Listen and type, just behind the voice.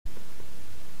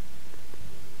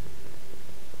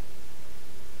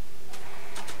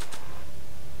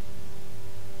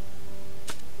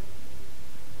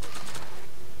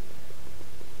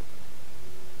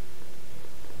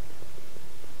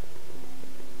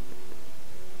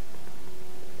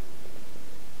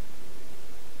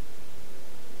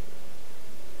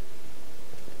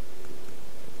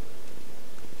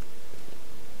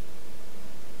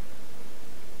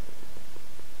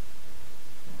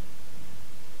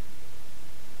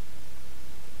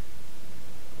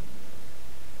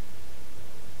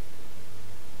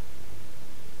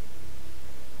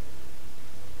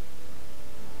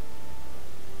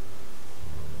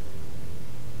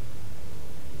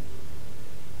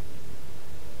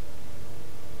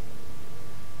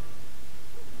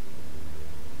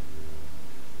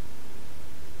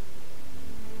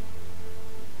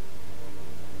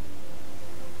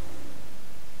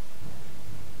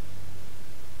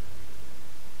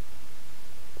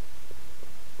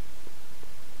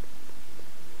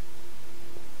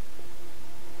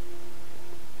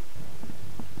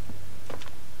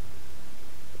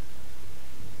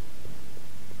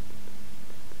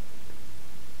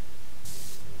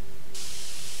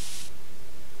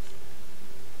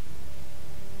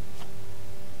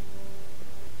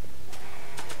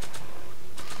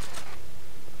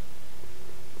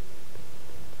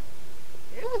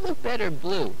red or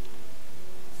blue?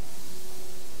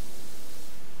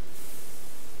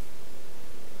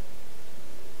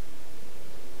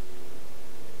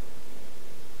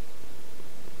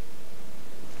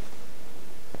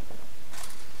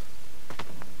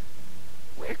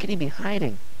 Where could he be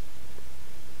hiding?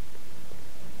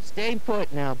 Stay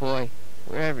put now, boy,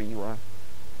 wherever you are.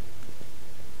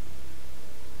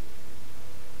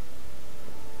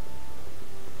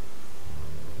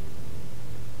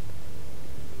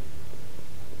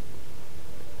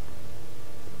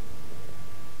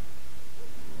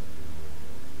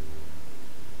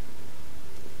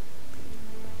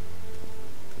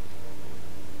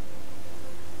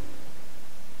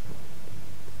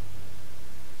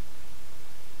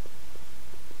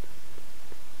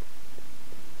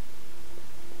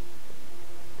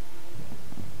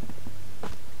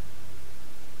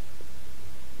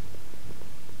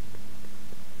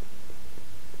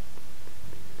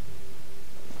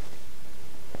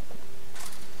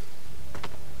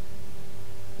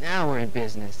 Now we're in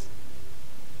business.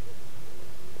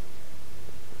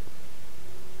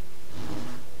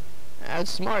 I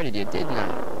outsmarted you, didn't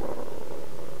I?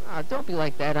 Ah, don't be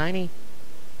like that, Einie.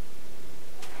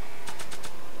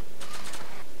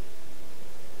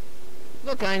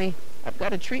 Look, Einie, I've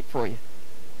got a treat for you.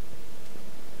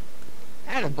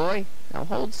 Attaboy, now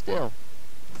hold still.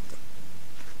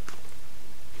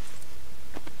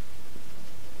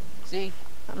 See,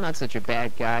 I'm not such a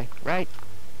bad guy, right?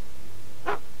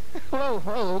 Whoa,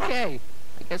 whoa, okay.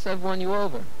 I guess I've won you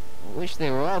over. I wish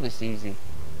they were all this easy.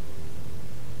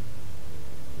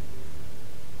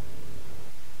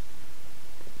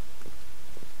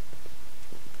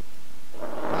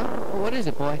 Huh? What is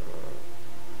it, boy?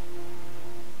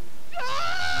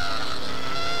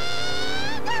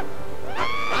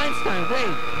 Einstein,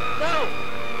 wait! No!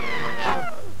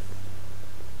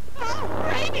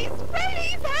 Oh, rabies,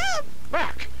 help!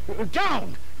 Back!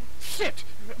 Down! Sit!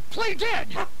 Play dead!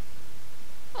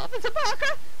 Officer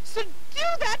Parker, subdue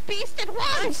that beast at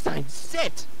once! Einstein,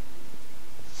 sit!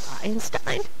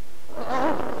 Einstein?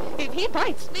 Oh, if he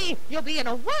bites me, you'll be in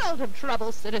a world of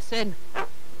trouble, citizen.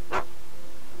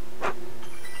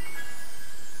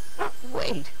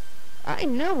 Wait, I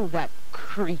know that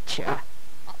creature.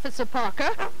 Officer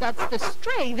Parker, that's the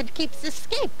stray that keeps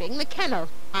escaping the kennel.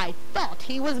 I thought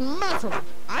he was muzzled.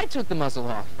 I took the muzzle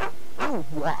off. Oh,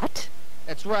 what?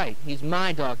 That's right, he's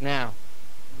my dog now.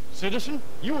 Citizen,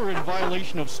 you are in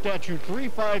violation of Statute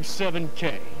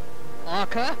 357K.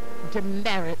 Parker,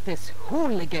 demerit this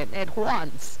hooligan at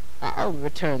once. I'll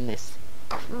return this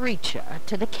creature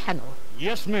to the kennel.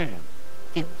 Yes, ma'am.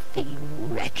 Filthy,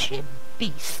 wretched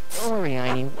beasts. Don't worry,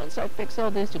 Einie. Once I fix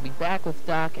all this, you'll be back with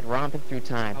Doc and romping through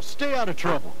time. Now stay out of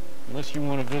trouble, unless you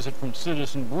want a visit from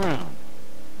Citizen Brown.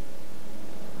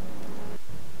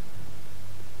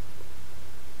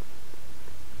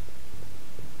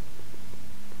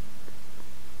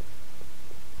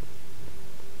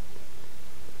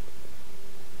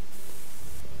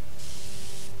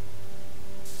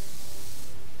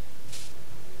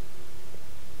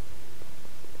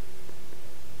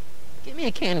 Give me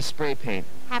a can of spray paint.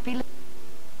 Happy...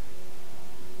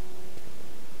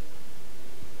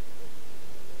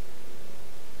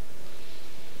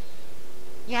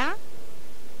 Yeah?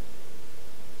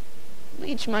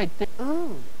 Leech might think...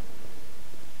 Ooh.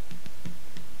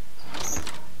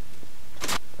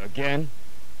 Again?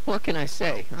 What can I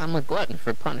say? I'm a glutton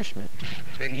for punishment.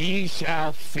 Then ye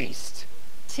shall feast.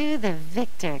 To the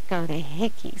victor go the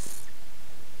hickeys.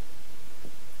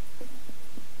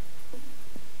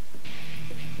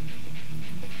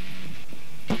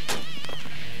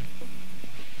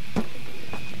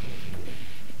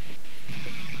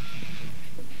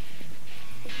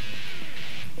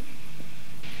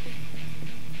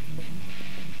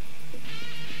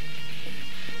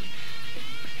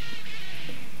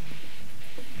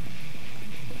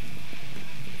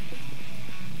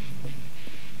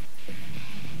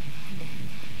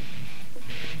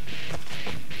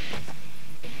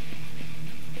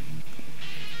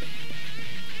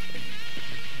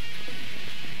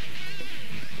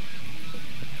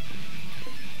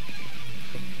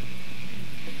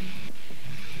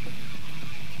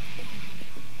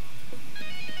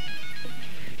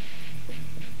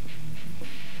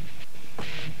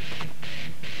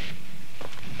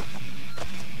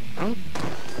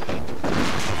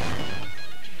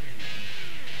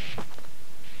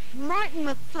 Martin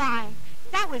McFly,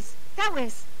 that was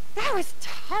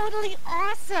totally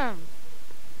awesome.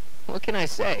 What can I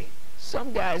say?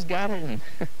 Some guys got it and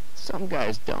some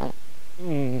guys don't.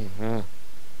 You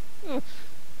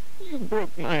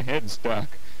broke my head, Doc.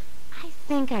 I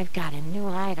think I've got a new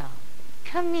idol.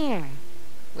 Come here.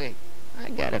 Wait, I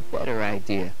got a better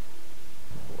idea.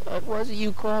 What was it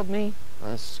you called me?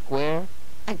 A square?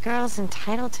 A girl's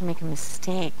entitled to make a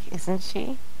mistake, isn't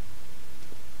she?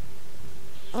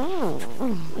 Oh.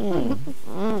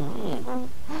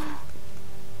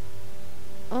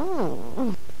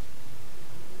 Oh.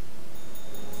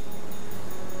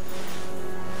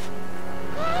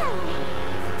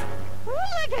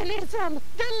 Hooliganism!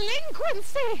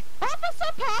 Delinquency!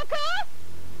 Officer Parker!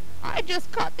 I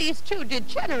just caught these two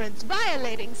degenerates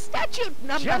violating statute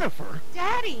number... Jennifer!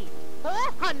 Daddy!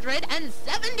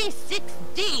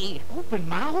 476D! Open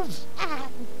mouths?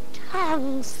 And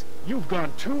tongues! You've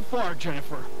gone too far,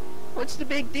 Jennifer. What's the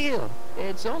big deal?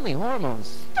 It's only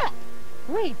hormones. Stop!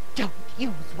 We don't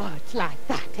use words like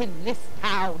that in this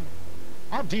town.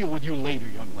 I'll deal with you later,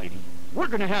 young lady. We're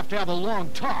gonna have a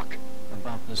long talk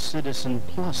about the Citizen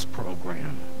Plus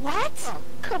program. What? Oh,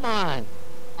 come on.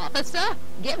 Officer,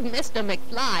 give Mr.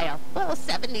 McFly a full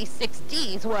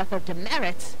 76D's worth of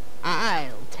demerits.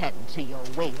 I'll tend to your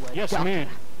wayward Yes, daughter. ma'am.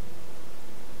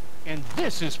 And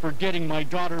this is for getting my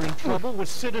daughter in trouble with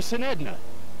Citizen Edna.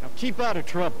 Now keep out of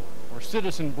trouble, or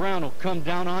Citizen Brown will come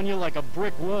down on you like a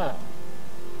brick wall.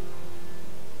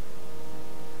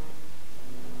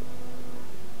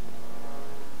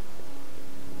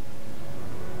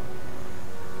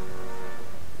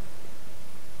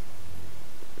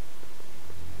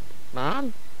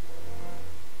 Mom?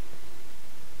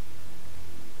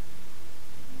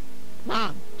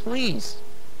 Mom, please.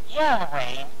 Yeah,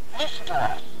 Lorraine, listen to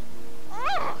us.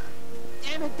 Oh,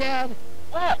 damn it, Dad.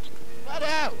 What? Let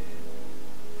out.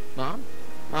 Mom?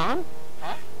 Mom?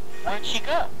 Huh? Where'd she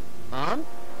go? Mom?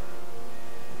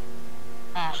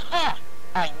 Aha!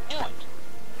 I knew it.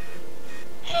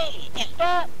 Hey, is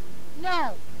that...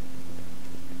 No.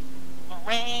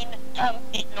 Lorraine, don't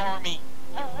ignore me.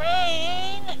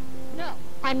 Lorraine! No,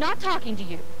 I'm not talking to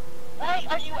you. Why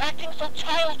are you acting so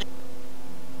childish?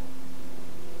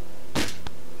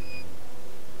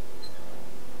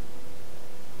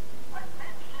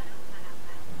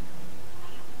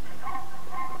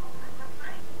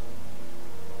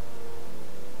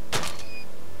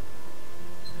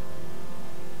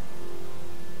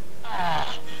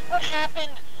 What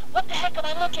happened? What the heck am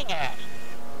I looking at?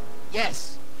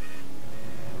 Yes.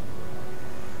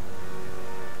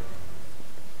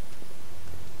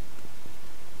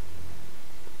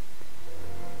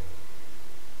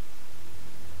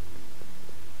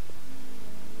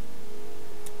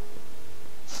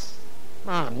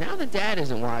 Mom, now that Dad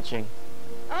isn't watching.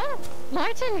 Oh,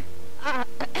 Martin.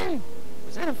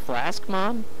 Was that a flask,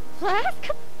 Mom?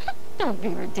 Flask? Don't be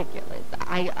ridiculous.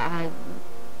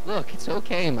 Look, it's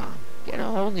okay, Mom. Get a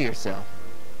hold of yourself.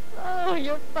 Oh,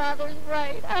 your father's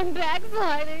right. I'm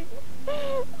backsliding.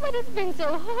 But it's been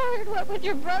so hard, what with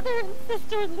your brother and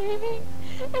sister leaving,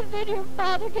 and then your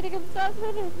father getting obsessed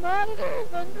with his monitors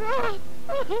and drugs.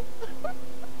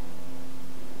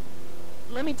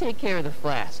 Let me take care of the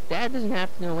flask. Dad doesn't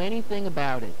have to know anything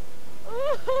about it.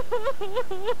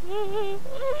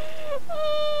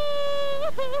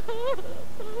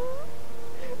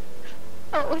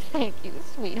 Oh, thank you,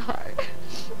 sweetheart.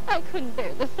 I couldn't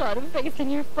bear the thought of facing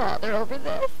your father over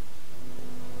this.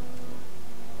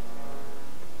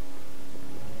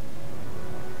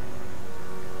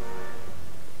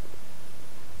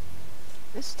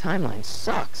 This timeline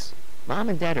sucks. Mom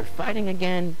and Dad are fighting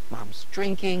again. Mom's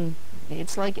drinking.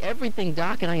 It's like everything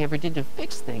Doc and I ever did to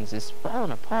fix things is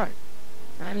falling apart.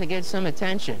 Time to get some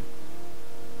attention.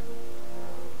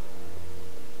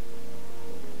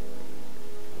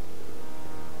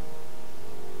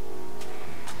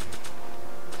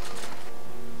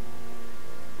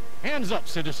 Hands up,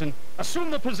 citizen.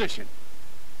 Assume the position.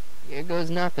 Here goes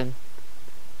nothing.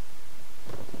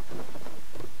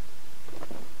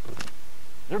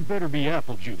 There better be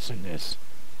apple juice in this.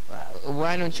 Well,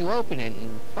 why don't you open it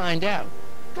and find out?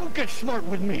 Don't get smart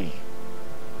with me.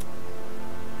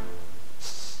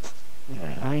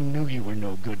 I knew you were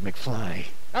no good, McFly.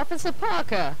 Officer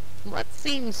Parker, what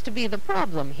seems to be the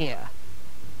problem here?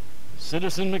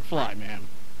 Citizen McFly, ma'am.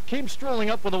 Came strolling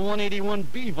up with a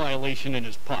 181B violation in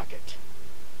his pocket.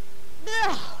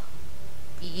 Ugh.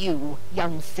 You,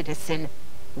 young citizen,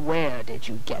 where did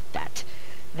you get that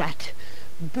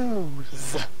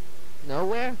booze?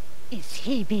 Nowhere? Is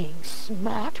he being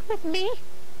smart with me?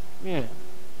 Yeah,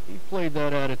 he played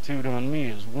that attitude on me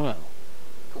as well.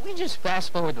 Could we just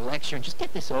fast forward the lecture and just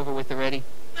get this over with already?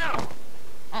 No!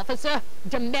 Officer,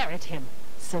 demerit him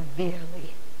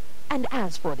severely. And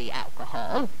as for the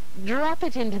alcohol, drop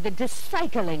it into the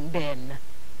recycling bin.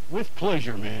 With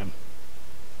pleasure, ma'am.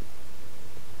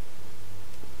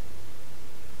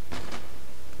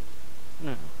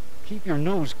 Now, keep your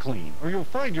nose clean, or you'll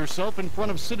find yourself in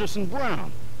front of Citizen Brown.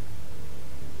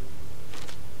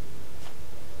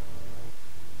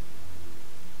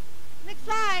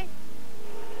 McFly!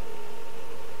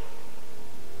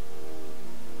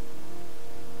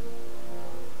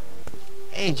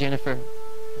 Hey, Jennifer.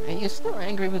 Are you still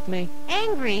angry with me?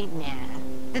 Angry? Nah.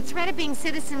 The threat of being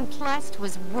Citizen Plus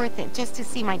was worth it just to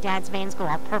see my dad's veins go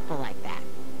all purple like that.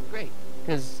 Great,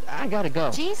 because I gotta go.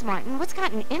 Jeez, Martin, what's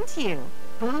gotten into you?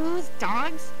 Booze,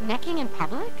 dogs, necking in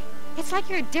public? It's like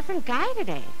you're a different guy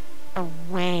today. A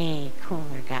way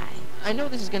cooler guy. I know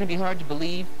this is gonna be hard to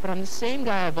believe, but I'm the same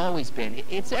guy I've always been.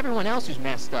 It's everyone else who's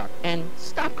messed up. And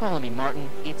stop calling me Martin.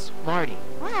 It's Marty.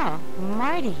 Wow,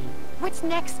 Marty. What's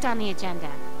next on the agenda?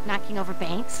 Knocking over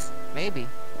banks? Maybe.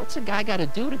 What's a guy gotta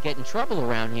do to get in trouble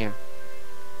around here?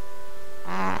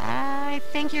 I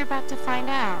think you're about to find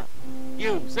out.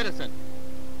 You, citizen.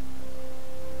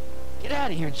 Get out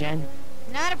of here, Jen.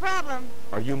 Not a problem.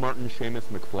 Are you Martin Seamus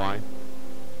McFly?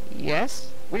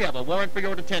 Yes? We have a warrant for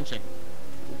your detention.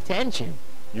 Detention?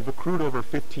 You've accrued over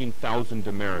 15,000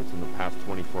 demerits in the past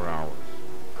 24 hours.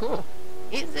 Cool.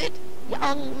 Is it?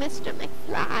 Young Mr.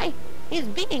 McFly is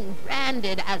being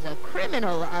branded as a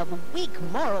criminal of weak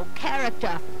moral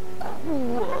character.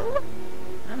 Cool.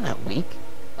 I'm not weak.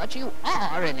 But you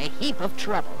are in a heap of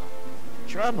trouble.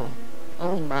 Trouble?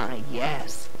 Oh my,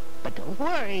 yes. But don't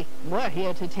worry, we're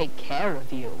here to take care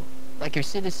of you. Like your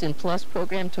Citizen Plus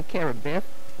program took care of Biff?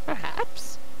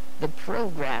 Perhaps. The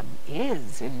program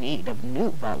is in need of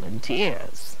new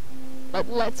volunteers. But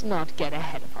let's not get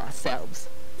ahead of ourselves.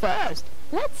 First,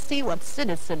 let's see what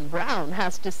Citizen Brown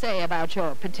has to say about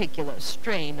your particular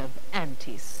strain of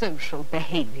antisocial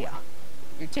behavior.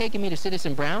 You're taking me to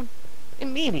Citizen Brown?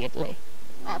 Immediately.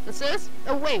 Officers,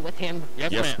 away with him.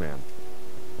 Yes, ma'am.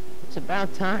 It's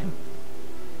about time.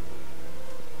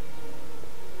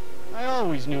 I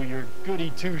always knew your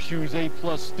goody two-shoes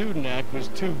A-plus student act was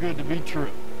too good to be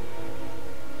true.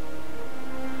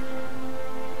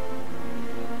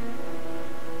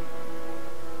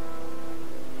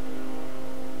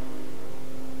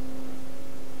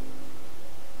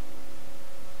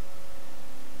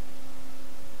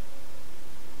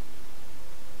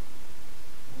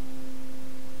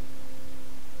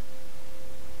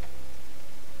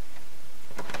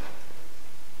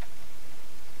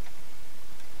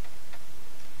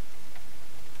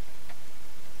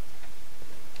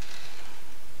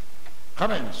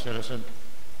 Come in, citizen.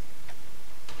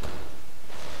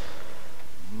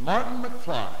 Martin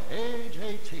McFly, age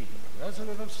 18,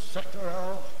 resident of Sector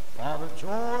L, Father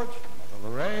George, Mother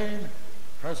Lorraine,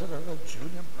 president of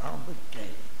Junior Brown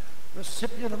Brigade,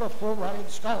 recipient of a full-riding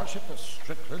scholarship at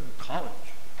Strickland College,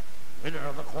 winner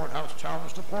of the Courthouse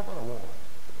Challenge Deportment Award,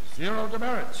 0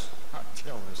 demerits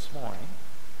until this morning.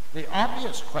 The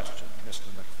obvious question, Mr.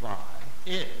 McFly,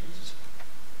 is,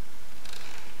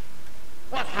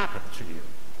 what happened to you?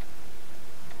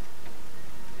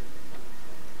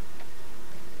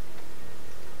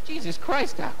 Jesus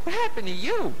Christ, Doc, what happened to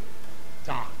you?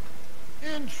 Doc.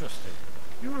 Interesting.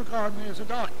 You regard me as a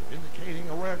doctor, indicating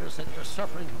awareness that you're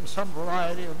suffering from some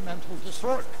variety of mental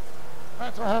disorder.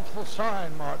 That's a hopeful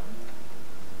sign, Martin.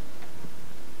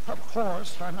 Of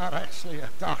course, I'm not actually a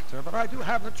doctor, but I do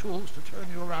have the tools to turn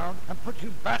you around and put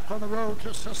you back on the road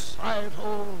to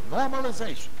societal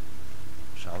normalization.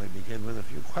 Shall we begin with a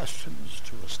few questions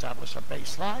to establish a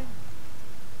baseline?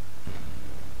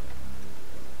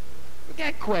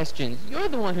 Forget questions. You're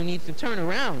the one who needs to turn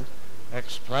around.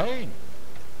 Explain.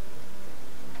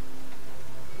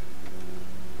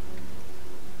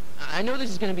 I know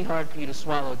this is going to be hard for you to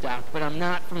swallow, Doc, but I'm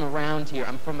not from around here.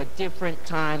 I'm from a different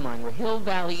timeline where Hill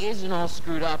Valley isn't all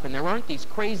screwed up and there aren't these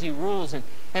crazy rules and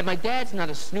my dad's not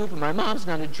a snoop and my mom's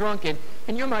not a drunk and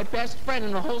you're my best friend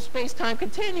in the whole space-time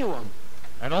continuum.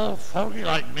 An old fogey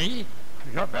like me?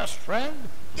 Your best friend?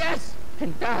 Yes!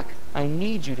 And Doc, I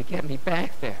need you to get me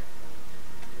back there.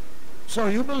 So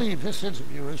you believe this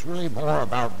interview is really more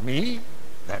about me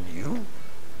than you?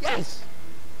 Yes!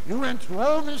 You went to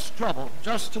all this trouble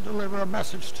just to deliver a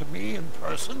message to me in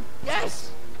person?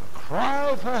 Yes! A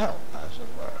cry for help, as it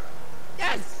were.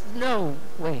 Yes! No,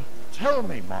 wait. Tell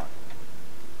me, Martin,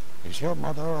 is your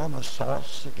mother on the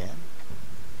sauce again?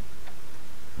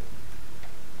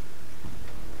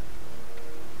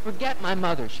 Forget my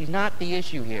mother. She's not the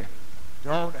issue here.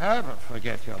 Don't ever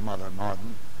forget your mother,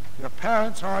 Martin. Your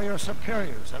parents are your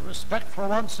superiors, and respect for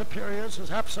one's superiors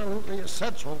is absolutely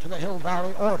essential to the Hill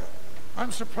Valley Order.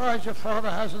 I'm surprised your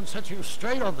father hasn't set you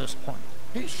straight on this point.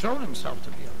 He's shown himself to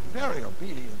be a very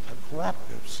obedient and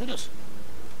cooperative citizen.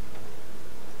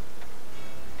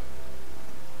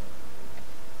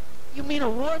 You mean a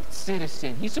warped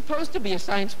citizen? He's supposed to be a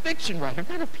science fiction writer,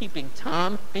 not a peeping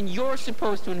Tom. And you're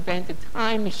supposed to invent a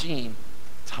time machine.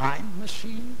 Time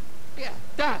machine? Yeah,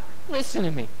 Doc, listen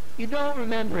to me. You don't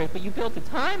remember it, but you built a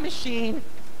time machine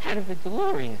out of a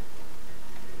DeLorean.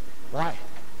 Why?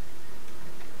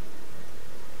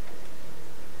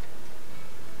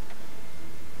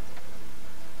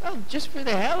 Oh, just for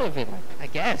the hell of it, I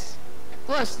guess.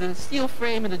 Plus, the steel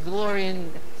frame of the DeLorean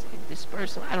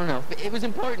dispersal, I don't know. It was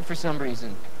important for some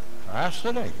reason.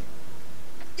 Fascinating.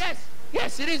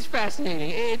 Yes, it is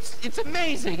fascinating. It's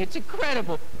amazing. It's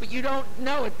incredible. But you don't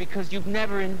know it because you've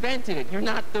never invented it. You're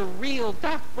not the real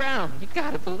Doc Brown. You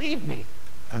gotta believe me.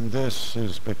 And this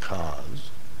is because?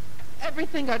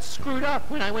 Everything got screwed up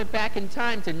when I went back in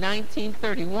time to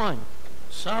 1931.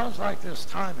 Sounds like this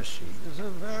time machine is a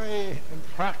very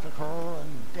impractical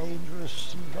and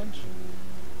dangerous invention.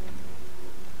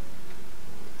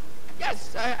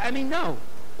 Yes, I mean, no.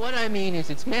 What I mean is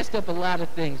it's messed up a lot of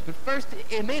things. But first,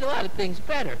 it made a lot of things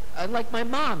better. Like my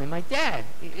mom and my dad.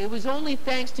 It was only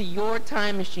thanks to your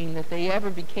time machine that they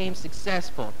ever became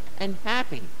successful and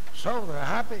happy. So they're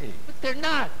happy. But they're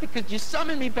not, because you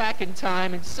summoned me back in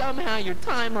time, and somehow your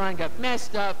timeline got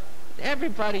messed up, and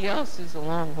everybody else is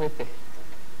along with it.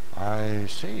 I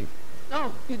see.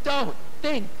 No, you don't.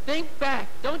 Think back.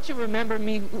 Don't you remember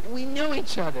me? We knew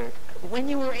each other when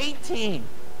you were 18.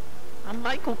 I'm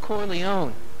Michael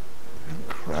Corleone.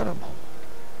 Incredible.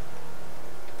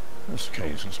 This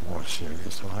case is more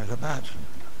serious than I'd imagined.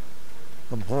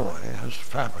 The boy has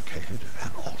fabricated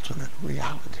an alternate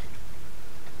reality.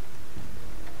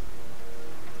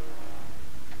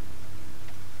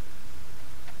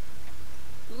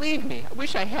 Believe me, I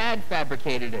wish I had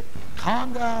fabricated it.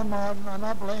 Calm down, Martin. I'm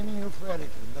not blaming you for anything.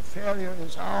 The failure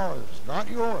is ours, not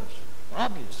yours.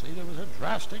 Obviously, there was a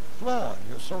drastic flaw in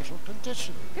your social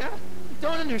conditioning. Yeah, you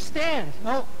don't understand.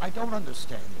 No, I don't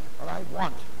understand you, but I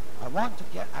want to. I want to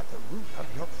get at the root of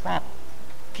your problem.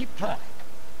 Keep talking.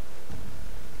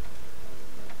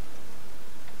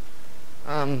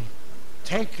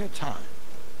 Take your time.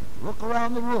 Look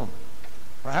around the room.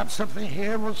 Perhaps something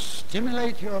here will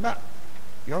stimulate your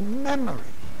memory.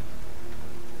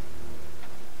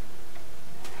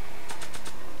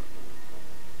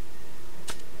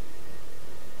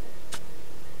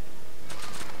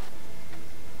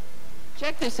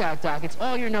 Check this out, Doc. It's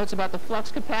all your notes about the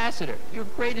flux capacitor, your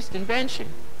greatest invention.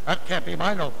 That can't be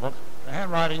my notebook. The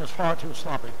handwriting is far too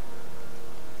sloppy.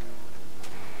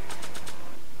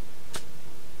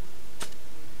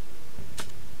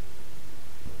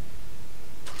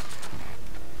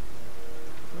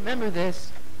 Remember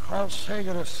this? Carl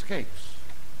Sagan escapes.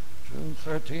 June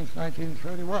 13th,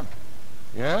 1931.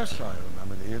 Yes, I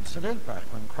remember the incident back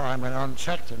when crime went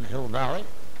unchecked in Hill Valley.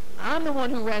 I'm the one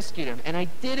who rescued him, and I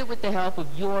did it with the help of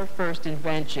your first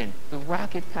invention, the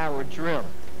rocket-powered drill.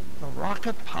 The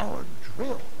rocket-powered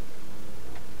drill?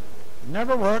 It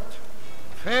never worked.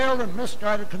 Failed and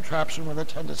misguided contraption with a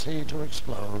tendency to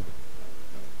explode.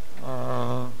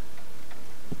 An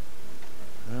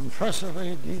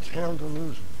impressively detailed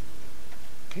illusion.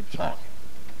 Keep talking.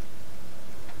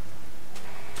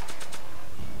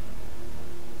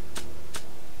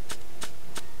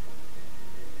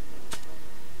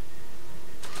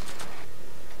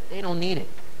 They don't need it.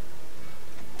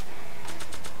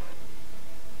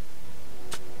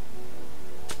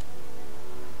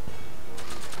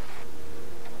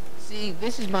 See,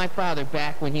 this is my father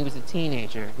back when he was a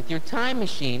teenager. With your time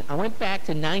machine, I went back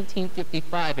to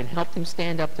 1955 and helped him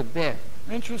stand up to Biff.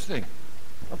 Interesting.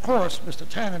 Of course, Mr.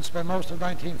 Tannen spent most of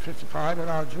 1955 at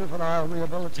our juvenile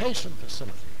rehabilitation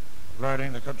facility,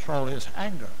 learning to control his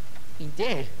anger. He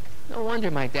did. No wonder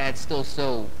my dad's still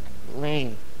so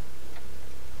lame.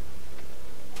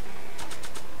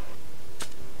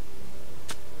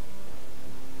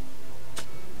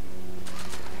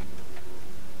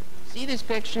 See this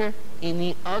picture? In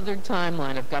the other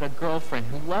timeline, I've got a girlfriend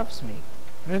who loves me.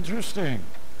 Interesting.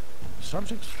 The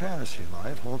subject's fantasy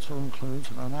life also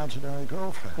includes an imaginary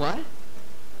girlfriend. What?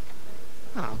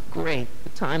 Oh, great. The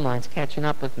timeline's catching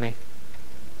up with me.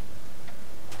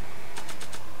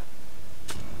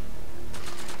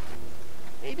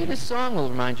 Maybe this song will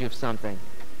remind you of something.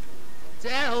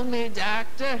 Tell me,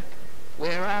 doctor,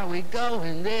 where are we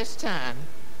going this time?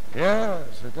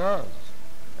 Yes, it does.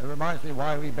 It reminds me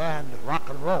why we banned rock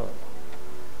and roll.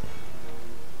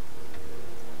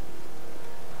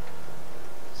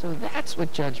 So that's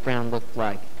what Judge Brown looked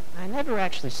like. I never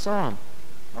actually saw him.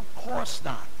 Of course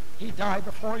not. He died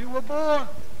before you were born.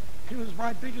 He was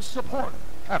my biggest supporter,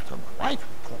 after my wife,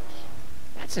 of course.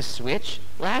 That's a switch.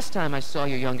 Last time I saw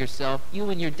your younger self, you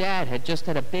and your dad had just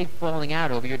had a big falling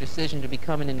out over your decision to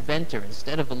become an inventor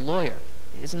instead of a lawyer.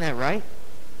 Isn't that right?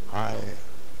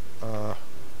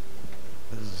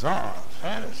 Bizarre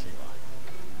fantasy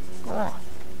life. Go on.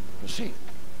 Proceed.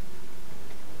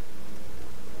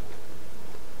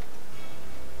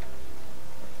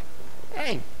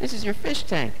 Hey, this is your fish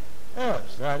tank.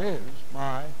 Yes, that is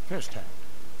my fish tank.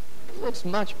 It looks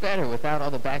much better without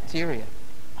all the bacteria.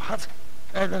 What?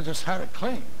 Edna just had it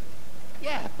cleaned.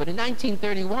 Yeah, but in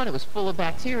 1931 it was full of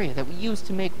bacteria that we used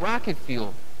to make rocket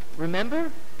fuel.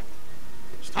 Remember?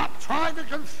 Stop trying to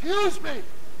confuse me!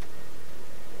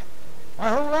 My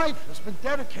whole life has been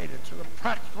dedicated to the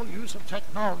practical use of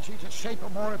technology to shape a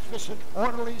more efficient,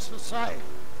 orderly society.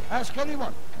 Ask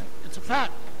anyone. It's a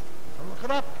fact. I'll look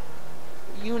it up.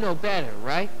 You know better,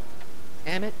 right,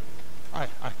 Emmett?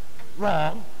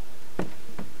 Wrong. Do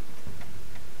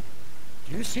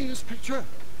you see this picture?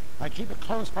 I keep it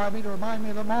close by me to remind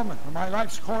me of the moment when my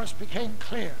life's course became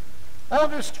clear.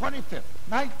 August 25th,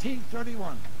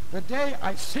 1931, the day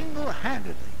I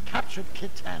single-handedly captured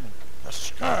Kit Tannen, the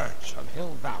scourge of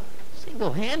Hill Valley.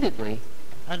 Single-handedly?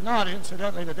 And not,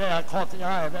 incidentally, the day I caught the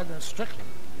eye of Edna Strickland,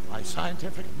 my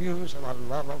scientific muse and the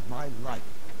love of my life.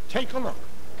 Take a look.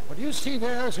 What you see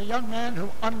there is a young man who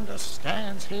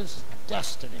understands his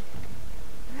destiny.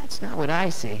 That's not what I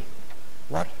see.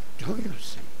 What do you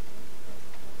see?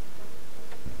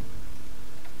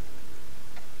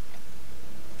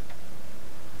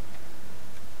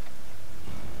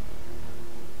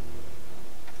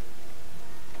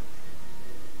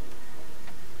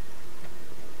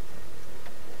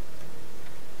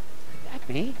 Could that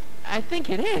be? I think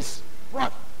it is.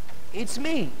 What? It's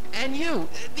me, and you,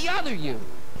 the other you.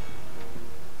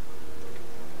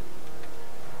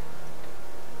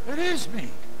 It is me.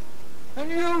 And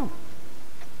you.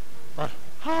 But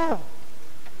how?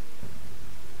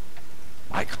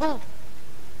 Michael?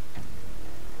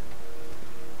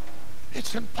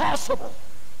 It's impossible.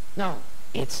 No,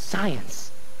 it's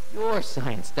science. Your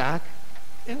science, Doc.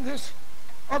 In this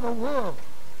other world,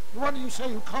 the one you say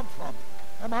you come from,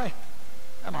 am I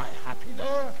happy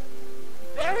there?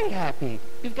 Very happy.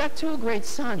 You've got 2 great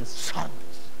sons. Sons?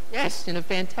 Yes, and a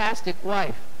fantastic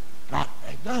wife. Not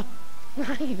Edna?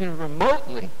 Not even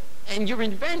remotely. And your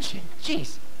invention,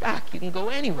 jeez, Doc, you can go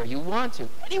anywhere you want to.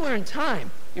 Anywhere in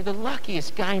time. You're the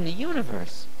luckiest guy in the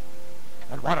universe.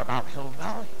 And what about Hill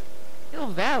Valley? Hill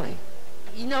Valley?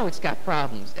 You know it's got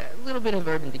problems. A little bit of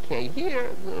urban decay here,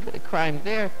 a little bit of crime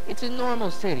there. It's a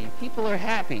normal city. People are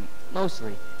happy,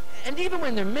 mostly. And even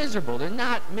when they're miserable, they're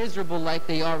not miserable like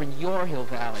they are in your Hill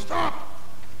Valley. Stop!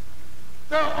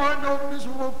 There are no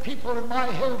miserable people in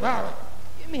my Hill Valley.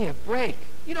 Give me a break.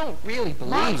 You don't really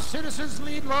My believe. citizens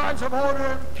lead lives of order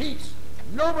and peace.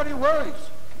 Nobody worries.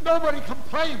 Nobody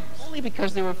complains. Only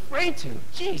because they're afraid to.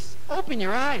 Jeez, open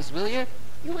your eyes, will you?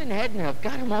 You and Edna have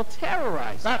got them all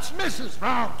terrorized. That's Mrs.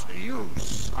 Brown to you,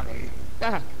 Sonny.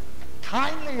 Doc,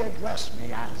 Kindly address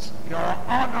me as Your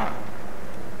Honor.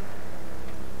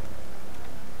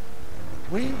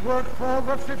 We worked for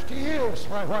over 50 years,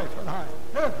 my wife and I.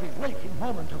 Every waking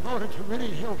moment devoted to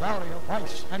ridding Hill Valley of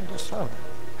vice and disorder.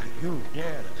 And you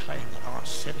dare to claim that our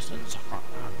citizens are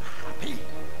unhappy?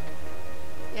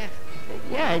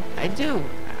 yeah, I do.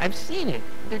 I've seen it.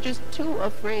 They're just too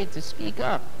afraid to speak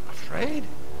up. Afraid?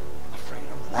 Afraid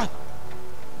of what?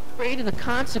 Afraid of the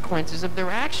consequences of their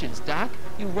actions, Doc.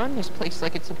 You run this place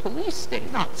like it's a police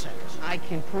state. Nonsense. I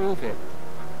can prove it.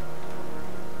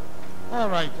 All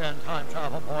right then, time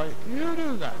travel boy. You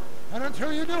do that. And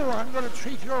until you do, I'm going to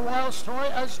treat your wild story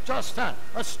as just that.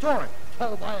 A story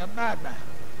told by a madman.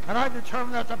 And I've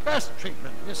determined that the best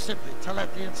treatment is simply to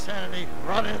let the insanity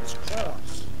run its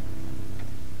course.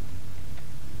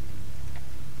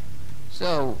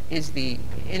 So, is the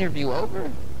interview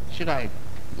over? Should I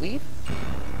leave?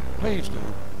 Please do.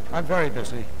 I'm very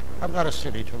busy. I've got a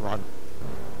city to run.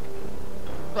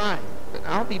 Fine, but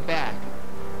I'll be back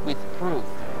with proof.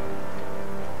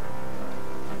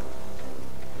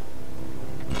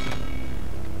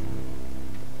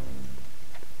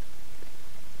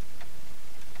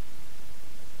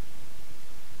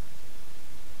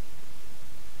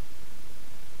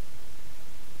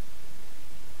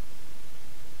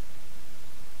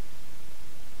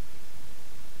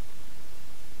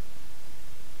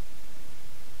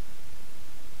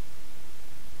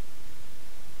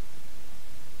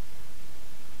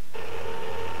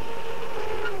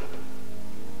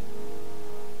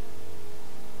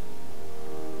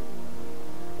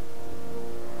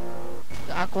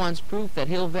 Doc wants proof that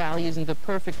Hill Valley isn't the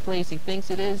perfect place he thinks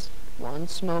it is. One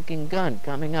smoking gun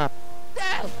coming up.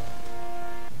 Ah!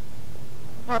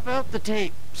 Pop out the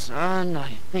tape, son.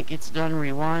 I think it's done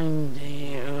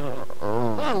rewinding.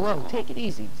 Whoa, take it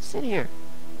easy. Sit here.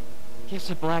 Guess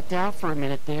I blacked out for a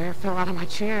minute there. Fell out of my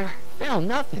chair. Phil,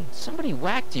 nothing. Somebody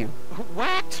whacked you.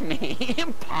 Whacked me?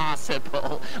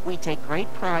 Impossible. We take great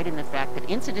pride in the fact that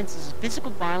incidences of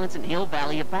physical violence in Hill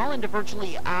Valley have fallen to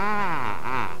virtually...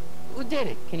 Who did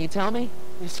it? Can you tell me?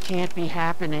 This can't be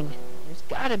happening. There's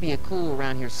gotta be a clue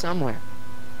around here somewhere.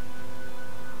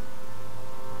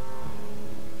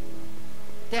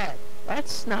 Dad,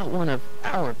 that's not one of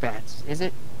our bats, is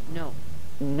it?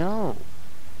 No.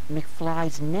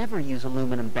 McFlys never use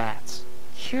aluminum bats.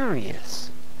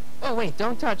 Curious. Oh, wait,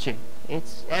 don't touch it.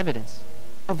 It's evidence.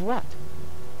 Of what?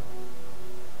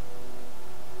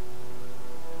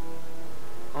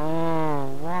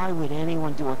 Oh, why would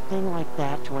anyone do a thing like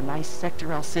that to a nice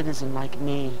Sector L citizen like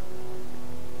me?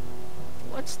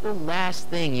 What's the last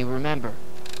thing you remember?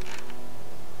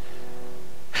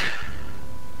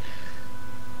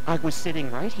 I was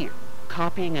sitting right here,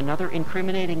 copying another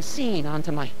incriminating scene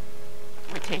onto my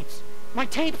tapes. My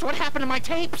tapes! What happened to my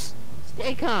tapes?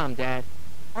 Stay calm, Dad.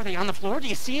 Are they on the floor? Do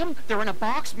you see them? They're in a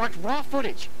box marked raw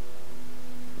footage.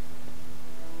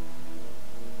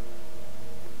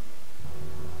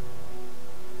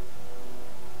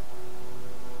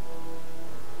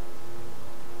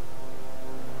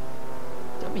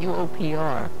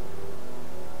 WOPR.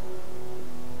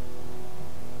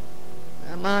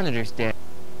 Monitors, Dad.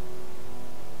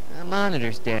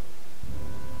 Monitors, Dad.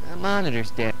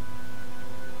 Monitors, Dad.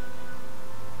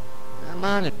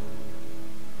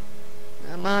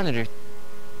 Monitor.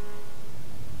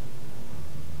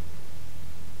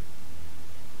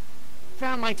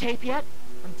 Found my tape yet?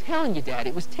 I'm telling you, Dad,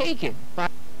 it was taken by...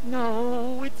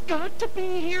 No, it's got to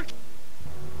be here.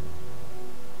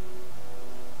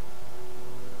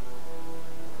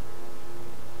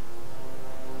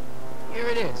 Here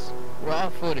it is. Raw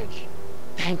footage.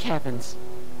 Thank heavens.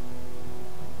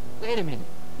 Wait a minute.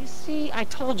 You see, I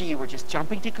told you were just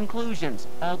jumping to conclusions.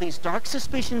 All these dark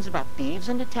suspicions about thieves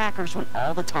and attackers went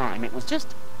all the time. It was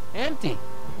just empty.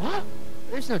 What?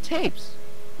 There's no tapes.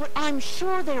 But I'm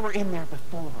sure they were in there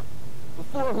before.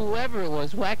 Before whoever it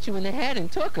was whacked you in the head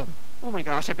and took them. Oh my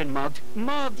gosh, I've been mugged.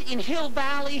 Mugged in Hill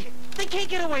Valley. They can't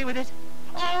get away with it.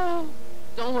 Oh!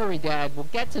 Don't worry, Dad. We'll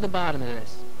get to the bottom of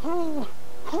this. Who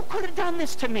could have done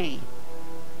this to me?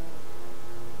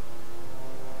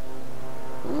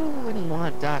 Who wouldn't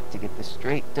want Doc to get the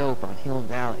straight dope on Hill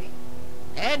Valley?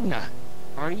 Edna!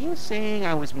 Are you saying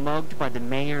I was mugged by the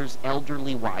mayor's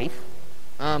elderly wife?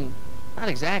 Not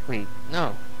exactly,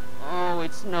 no. Oh,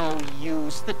 it's no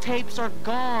use. The tapes are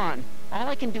gone. All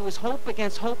I can do is hope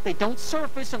against hope they don't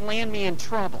surface and land me in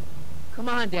trouble. Come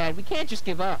on, Dad, we can't just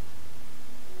give up.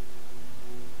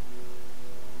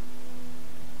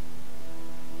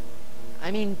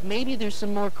 I mean, maybe there's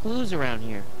some more clues around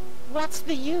here. What's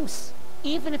the use?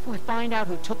 Even if we find out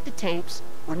who took the tapes,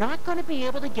 we're not going to be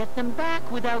able to get them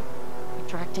back without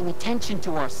attracting attention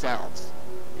to ourselves.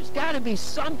 There's got to be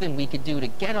something we could do to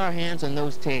get our hands on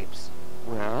those tapes.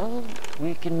 Well,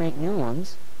 we can make new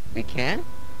ones. We can?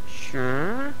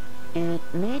 Sure. It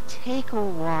may take a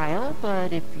while,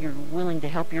 but if you're willing to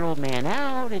help your old man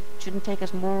out, it shouldn't take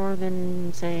us more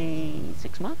than, say,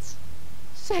 6 months.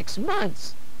 6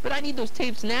 months? But I need those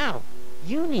tapes now.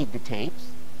 You need the tapes.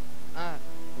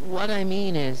 What I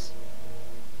mean is...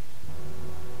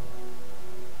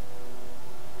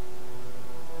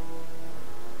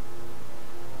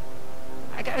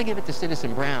 I gotta give it to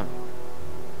Citizen Brown.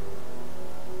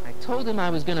 I told him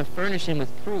I was gonna furnish him with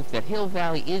proof that Hill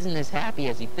Valley isn't as happy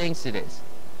as he thinks it is.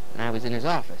 And I was in his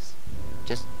office,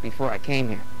 just before I came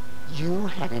here. You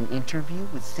had an interview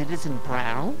with Citizen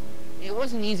Brown? It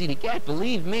wasn't easy to get,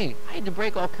 believe me. I had to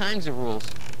break all kinds of rules.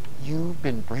 You've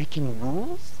been breaking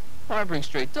rules? Harboring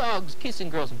stray dogs, kissing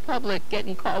girls in public,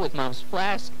 getting caught with Mom's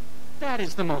flask. That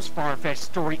is the most far-fetched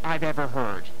story I've ever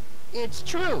heard. It's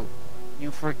true.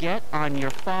 You forget I'm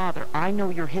your father. I know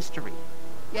your history.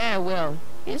 Yeah, well,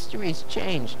 history's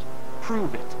changed.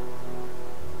 Prove it.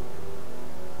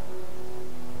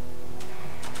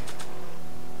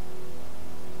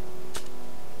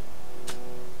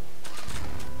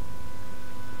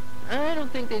 I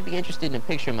don't think they'd be interested in a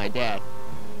picture of my dad.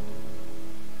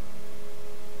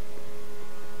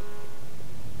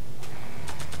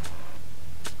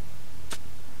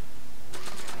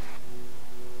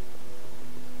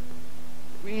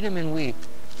 Read him and weep.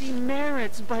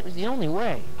 Demerits, but it's the only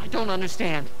way. I don't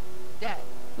understand. Dad,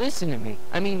 listen to me.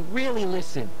 I mean, really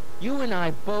listen. You and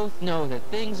I both know that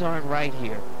things aren't right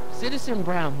here. Citizen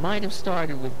Brown might have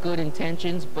started with good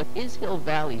intentions, but his Hill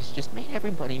Valley's just made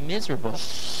everybody miserable.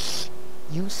 Shh!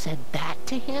 You said that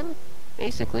to him?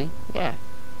 Basically, yeah.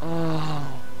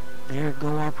 Oh, there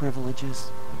go our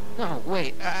privileges. No,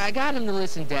 wait, I got him to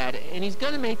listen, Dad, and he's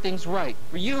gonna make things right.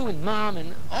 For you and Mom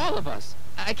and all of us.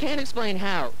 I can't explain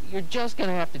how. You're just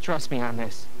gonna have to trust me on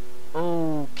this.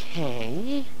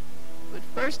 Okay. But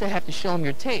first I have to show him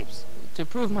your tapes, to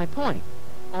prove my point.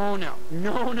 Oh, no.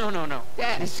 No.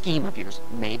 Dad! This scheme of yours,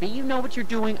 maybe you know what you're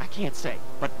doing, I can't say.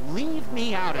 But leave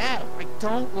me out of it. I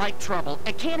don't like trouble.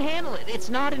 I can't handle it. It's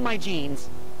not in my genes.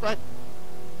 But...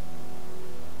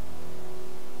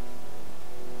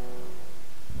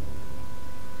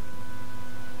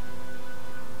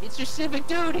 It's your civic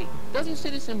duty. Doesn't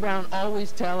Citizen Brown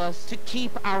always tell us To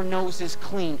keep our noses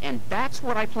clean, and that's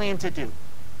what I plan to do.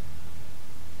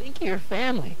 think of your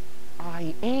family?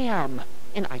 I am.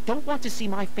 And I don't want to see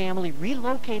my family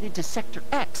relocated to Sector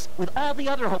X with all the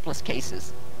other hopeless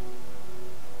cases.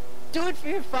 Do it for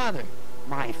your father.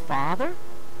 My father?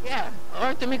 Yeah,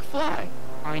 Arthur McFly.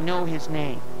 I know his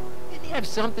name. Didn't he have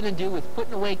something to do with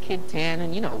putting away Kid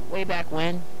Tannen, you know, way back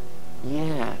when?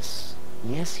 Yes.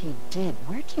 Yes, he did.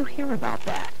 Where did you hear about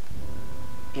that?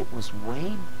 It was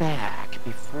way back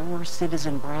before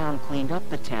Citizen Brown cleaned up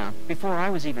the town, before I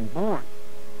was even born.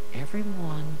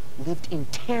 Everyone lived in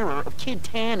terror of Kid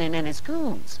Tannen and his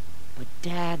goons. But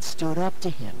Dad stood up to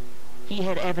him. He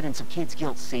had evidence of Kid's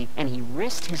guilt, see, and he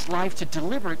risked his life to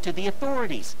deliver it to the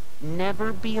authorities.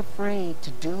 Never be afraid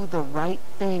to do the right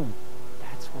thing.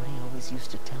 That's what he always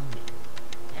used to tell me.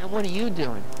 And what are you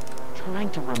doing?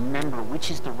 Trying to remember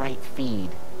which is the right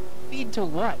feed. Feed to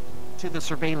what? To the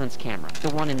surveillance camera, the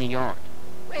one in the yard.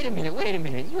 Wait a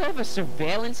minute. You have a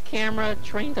surveillance camera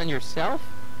trained on yourself?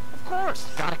 Of course,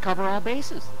 gotta cover all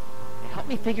bases. Help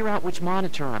me figure out which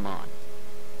monitor I'm on.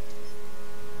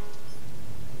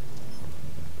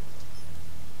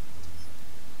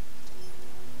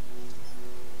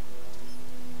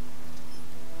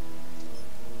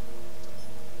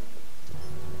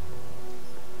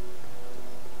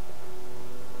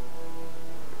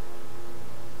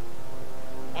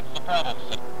 What's the problem,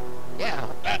 Sid? Yeah.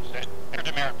 That's it. Get your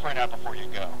demerit print out before you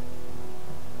go.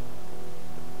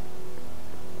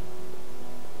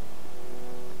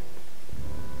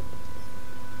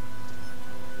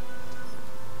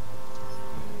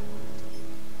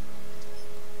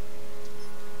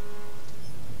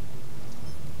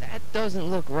 That doesn't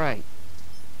look right.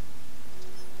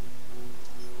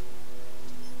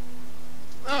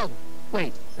 Oh,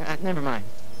 wait. Never mind.